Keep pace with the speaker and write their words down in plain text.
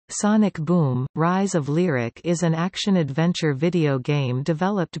Sonic Boom: Rise of Lyric is an action-adventure video game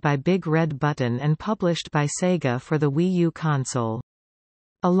developed by Big Red Button and published by Sega for the Wii U console.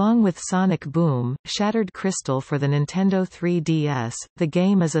 Along with Sonic Boom: Shattered Crystal for the Nintendo 3DS, the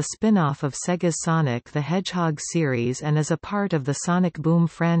game is a spin-off of Sega's Sonic the Hedgehog series and is a part of the Sonic Boom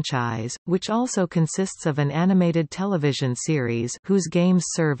franchise, which also consists of an animated television series whose games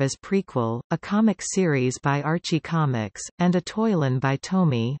serve as prequel, a comic series by Archie Comics, and a toyline by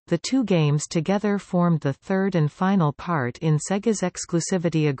Tomy. The two games together formed the third and final part in Sega's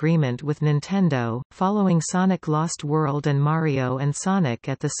exclusivity agreement with Nintendo, following Sonic Lost World and Mario and Sonic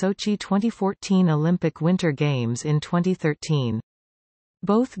at the Sochi 2014 Olympic Winter Games in 2013.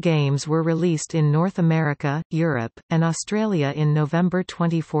 Both games were released in North America, Europe, and Australia in November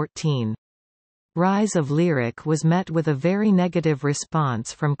 2014. Rise of Lyric was met with a very negative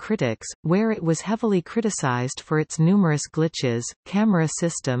response from critics, where it was heavily criticized for its numerous glitches, camera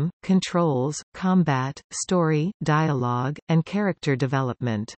system, controls, combat, story, dialogue, and character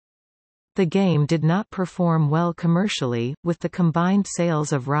development. The game did not perform well commercially, with the combined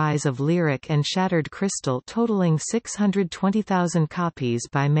sales of Rise of Lyric and Shattered Crystal totaling 620,000 copies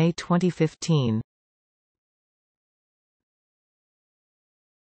by May 2015.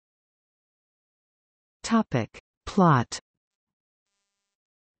 Plot.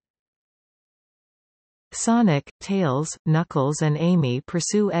 Sonic, Tails, Knuckles and Amy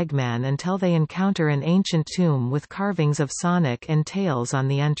pursue Eggman until they encounter an ancient tomb with carvings of Sonic and Tails on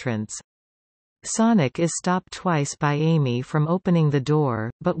the entrance. Sonic is stopped twice by Amy from opening the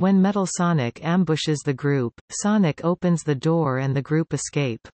door, but when Metal Sonic ambushes the group, Sonic opens the door and the group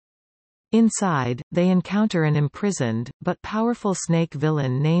escape. Inside, they encounter an imprisoned, but powerful snake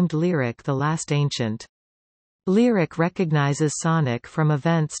villain named Lyric the Last Ancient. Lyric recognizes Sonic from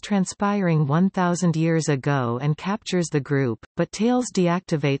events transpiring 1,000 years ago and captures the group, but Tails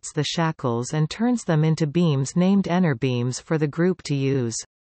deactivates the shackles and turns them into beams named Enerbeams for the group to use.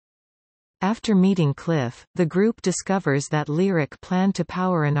 After meeting Cliff, the group discovers that Lyric planned to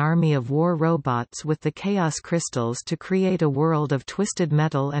power an army of war robots with the Chaos Crystals to create a world of twisted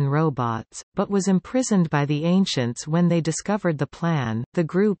metal and robots, but was imprisoned by the Ancients when they discovered the plan. The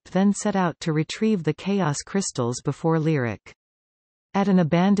group then set out to retrieve the Chaos Crystals before Lyric. At an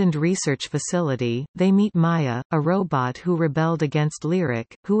abandoned research facility, they meet Maya, a robot who rebelled against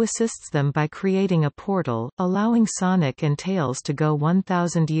Lyric, who assists them by creating a portal, allowing Sonic and Tails to go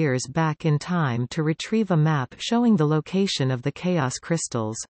 1,000 years back in time to retrieve a map showing the location of the Chaos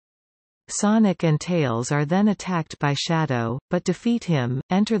Crystals. Sonic and Tails are then attacked by Shadow, but defeat him,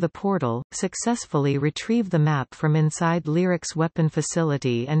 enter the portal, successfully retrieve the map from inside Lyric's weapon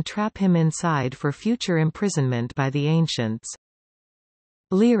facility and trap him inside for future imprisonment by the Ancients.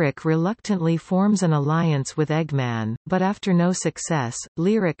 Lyric reluctantly forms an alliance with Eggman, but after no success,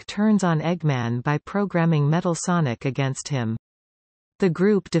 Lyric turns on Eggman by programming Metal Sonic against him. The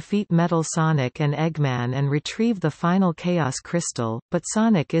group defeat Metal Sonic and Eggman and retrieve the final Chaos Crystal, but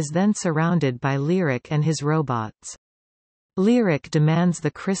Sonic is then surrounded by Lyric and his robots. Lyric demands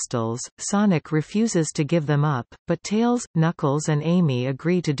the crystals, Sonic refuses to give them up, but Tails, Knuckles and Amy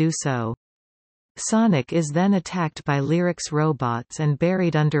agree to do so. Sonic is then attacked by Lyric's robots and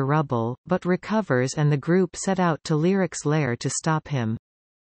buried under rubble, but recovers and the group set out to Lyric's lair to stop him.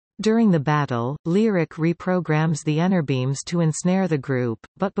 During the battle, Lyric reprograms the Enerbeams to ensnare the group,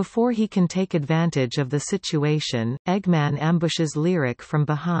 but before he can take advantage of the situation, Eggman ambushes Lyric from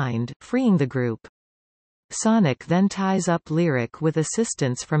behind, freeing the group. Sonic then ties up Lyric with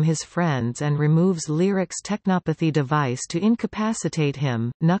assistance from his friends and removes Lyric's technopathy device to incapacitate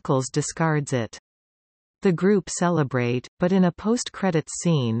him. Knuckles discards it. The group celebrate, but in a post-credits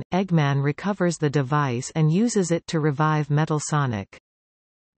scene, Eggman recovers the device and uses it to revive Metal Sonic.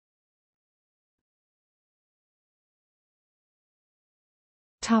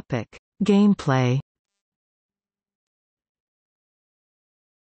 Gameplay.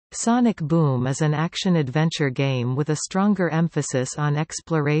 Sonic Boom is an action-adventure game with a stronger emphasis on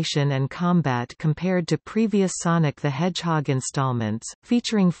exploration and combat compared to previous Sonic the Hedgehog installments,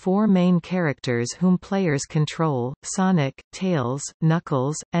 featuring 4 main characters whom players control: Sonic, Tails,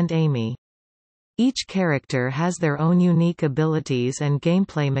 Knuckles, and Amy. Each character has their own unique abilities and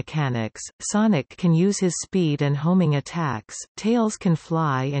gameplay mechanics. Sonic can use his speed and homing attacks, Tails can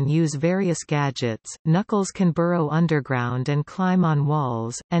fly and use various gadgets, Knuckles can burrow underground and climb on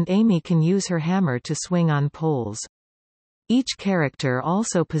walls, and Amy can use her hammer to swing on poles. Each character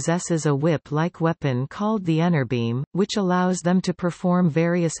also possesses a whip-like weapon called the Enerbeam, which allows them to perform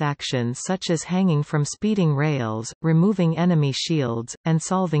various actions such as hanging from speeding rails, removing enemy shields, and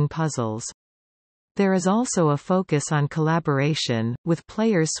solving puzzles. There is also a focus on collaboration, with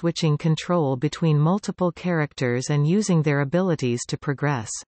players switching control between multiple characters and using their abilities to progress.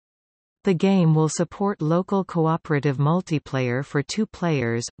 The game will support local cooperative multiplayer for 2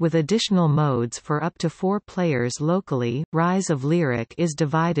 players, with additional modes for up to 4 players locally. Rise of Lyric is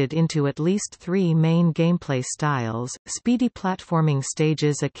divided into at least 3 main gameplay styles: speedy platforming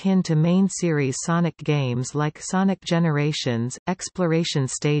stages akin to main series Sonic games like Sonic Generations, exploration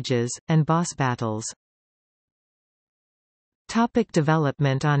stages, and boss battles. Topic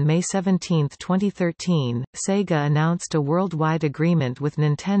development. On May 17, 2013, Sega announced a worldwide agreement with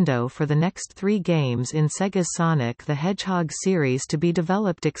Nintendo for the next 3 games in Sega's Sonic the Hedgehog series to be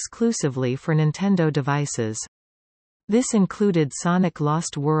developed exclusively for Nintendo devices. This included Sonic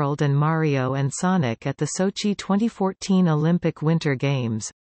Lost World and Mario and Sonic at the Sochi 2014 Olympic Winter Games.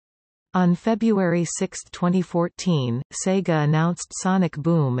 On February 6, 2014, Sega announced Sonic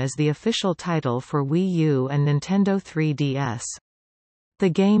Boom as the official title for Wii U and Nintendo 3DS. The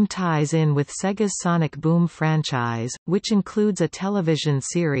game ties in with Sega's Sonic Boom franchise, which includes a television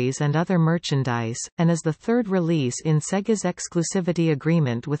series and other merchandise, and is the 3rd release in Sega's exclusivity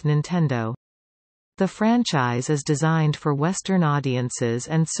agreement with Nintendo. The franchise is designed for Western audiences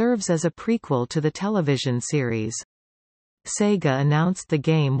and serves as a prequel to the television series. Sega announced the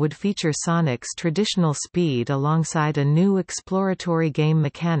game would feature Sonic's traditional speed alongside a new exploratory game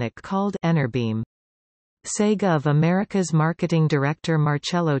mechanic called Enerbeam. Sega of America's marketing director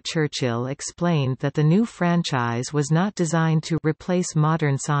Marcello Churchill explained that the new franchise was not designed to replace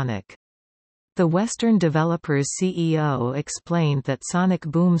modern Sonic. The Western developer's CEO explained that Sonic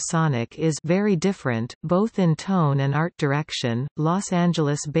Boom Sonic is very different, both in tone and art direction. Los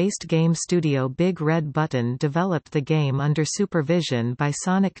Angeles-based game studio Big Red Button developed the game under supervision by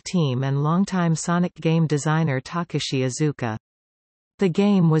Sonic Team and longtime Sonic game designer Takashi Iizuka. The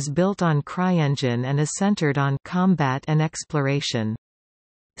game was built on CryEngine and is centered on combat and exploration.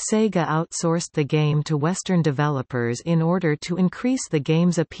 Sega outsourced the game to Western developers in order to increase the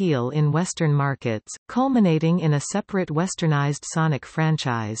game's appeal in Western markets, culminating in a separate Westernized Sonic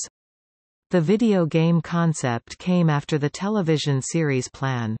franchise. The video game concept came after the television series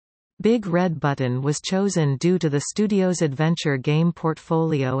plan. Big Red Button was chosen due to the studio's adventure game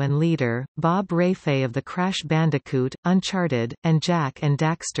portfolio and leader, Bob Rayfay of the Crash Bandicoot, Uncharted, and Jak and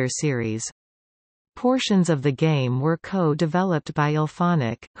Daxter series. Portions of the game were co-developed by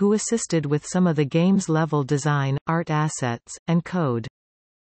IllFonic, who assisted with some of the game's level design, art assets, and code.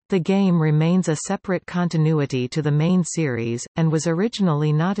 The game remains a separate continuity to the main series, and was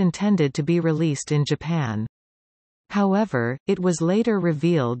originally not intended to be released in Japan. However, it was later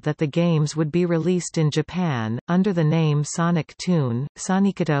revealed that the games would be released in Japan, under the name Sonic Tune,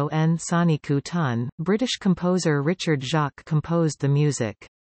 Sonicito and Soniku Tun. British composer Richard Jacques composed the music.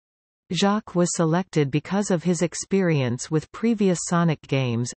 Jacques was selected because of his experience with previous Sonic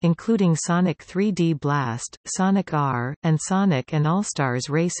games, including Sonic 3D Blast, Sonic R, and Sonic and All-Stars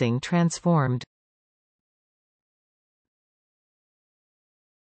Racing Transformed.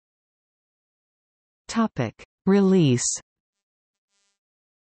 Release.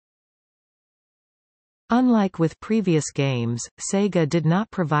 Unlike with previous games, Sega did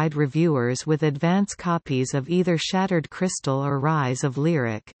not provide reviewers with advance copies of either Shattered Crystal or Rise of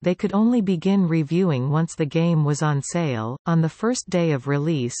Lyric. They could only begin reviewing once the game was on sale. On the first day of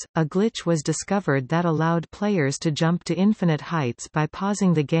release, a glitch was discovered that allowed players to jump to infinite heights by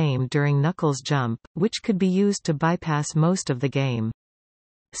pausing the game during Knuckles' jump, which could be used to bypass most of the game.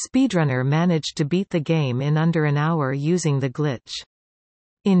 Speedrunner managed to beat the game in under an hour using the glitch.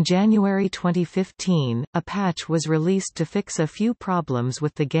 In January 2015, a patch was released to fix a few problems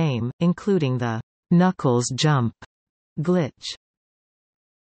with the game, including the Knuckles jump glitch.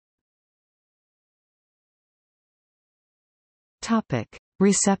 Topic: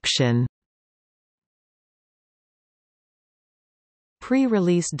 Reception.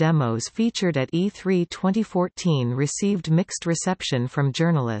 Pre-release demos featured at E3 2014 received mixed reception from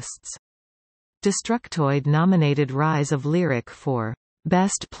journalists. Destructoid nominated Rise of Lyric for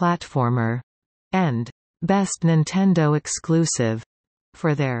Best Platformer and Best Nintendo Exclusive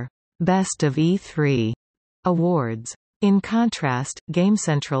for their Best of E3 awards. In contrast,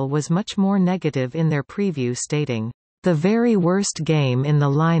 GameCentral was much more negative in their preview, stating, "The very worst game in the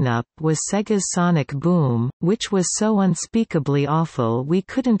lineup was Sega's Sonic Boom, which was so unspeakably awful we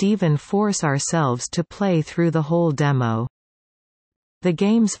couldn't even force ourselves to play through the whole demo." The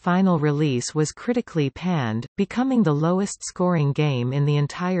game's final release was critically panned, becoming the lowest-scoring game in the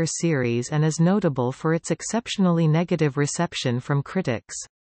entire series and is notable for its exceptionally negative reception from critics.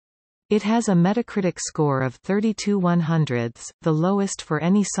 It has a Metacritic score of 32/100, the lowest for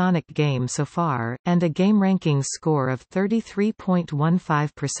any Sonic game so far, and a GameRankings score of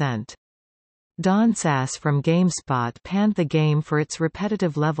 33.15%. Don Sass from GameSpot panned the game for its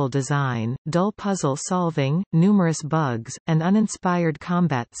repetitive level design, dull puzzle solving, numerous bugs, and uninspired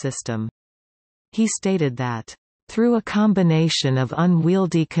combat system. He stated that, "Through a combination of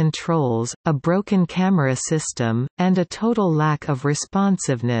unwieldy controls, a broken camera system, and a total lack of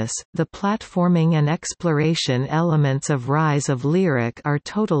responsiveness, the platforming and exploration elements of Rise of Lyric are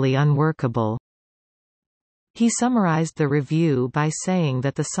totally unworkable." He summarized the review by saying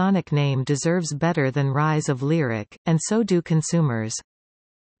that the Sonic name deserves better than Rise of Lyric, and so do consumers.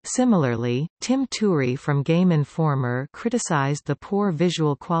 Similarly, Tim Turi from Game Informer criticized the poor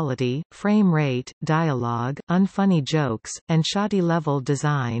visual quality, frame rate, dialogue, unfunny jokes, and shoddy level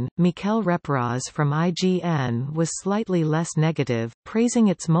design. Mikel Repraz from IGN was slightly less negative, praising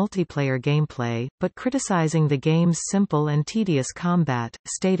its multiplayer gameplay, but criticizing the game's simple and tedious combat,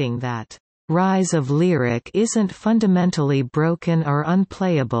 stating that Rise of Lyric isn't fundamentally broken or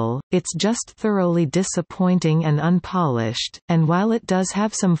unplayable, it's just thoroughly disappointing and unpolished, and while it does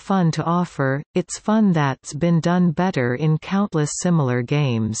have some fun to offer, it's fun that's been done better in countless similar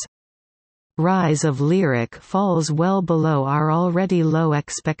games. Rise of Lyric falls well below our already low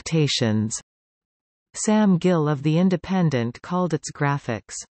expectations. Sam Gill of The Independent called its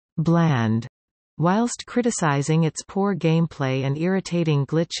graphics bland, whilst criticizing its poor gameplay and irritating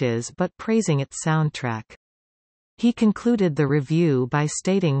glitches but praising its soundtrack. He concluded the review by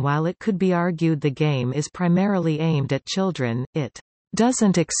stating while it could be argued the game is primarily aimed at children, it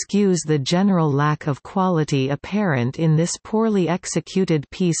doesn't excuse the general lack of quality apparent in this poorly executed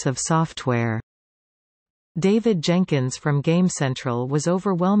piece of software. David Jenkins from GameCentral was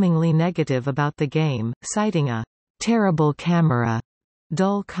overwhelmingly negative about the game, citing a terrible camera,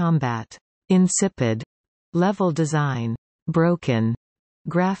 dull combat, insipid level design, broken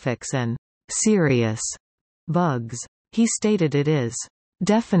graphics and serious bugs. He stated it is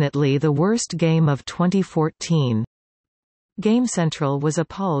definitely the worst game of 2014. GameCentral was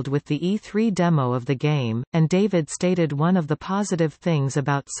appalled with the E3 demo of the game, and David stated one of the positive things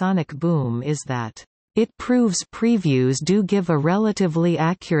about Sonic Boom is that it proves previews do give a relatively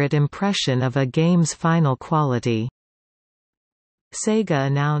accurate impression of a game's final quality. Sega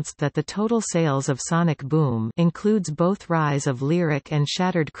announced that the total sales of Sonic Boom includes both Rise of Lyric and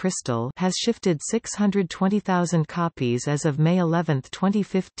Shattered Crystal has shifted 620,000 copies as of May 11,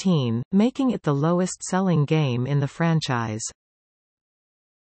 2015, making it the lowest-selling game in the franchise.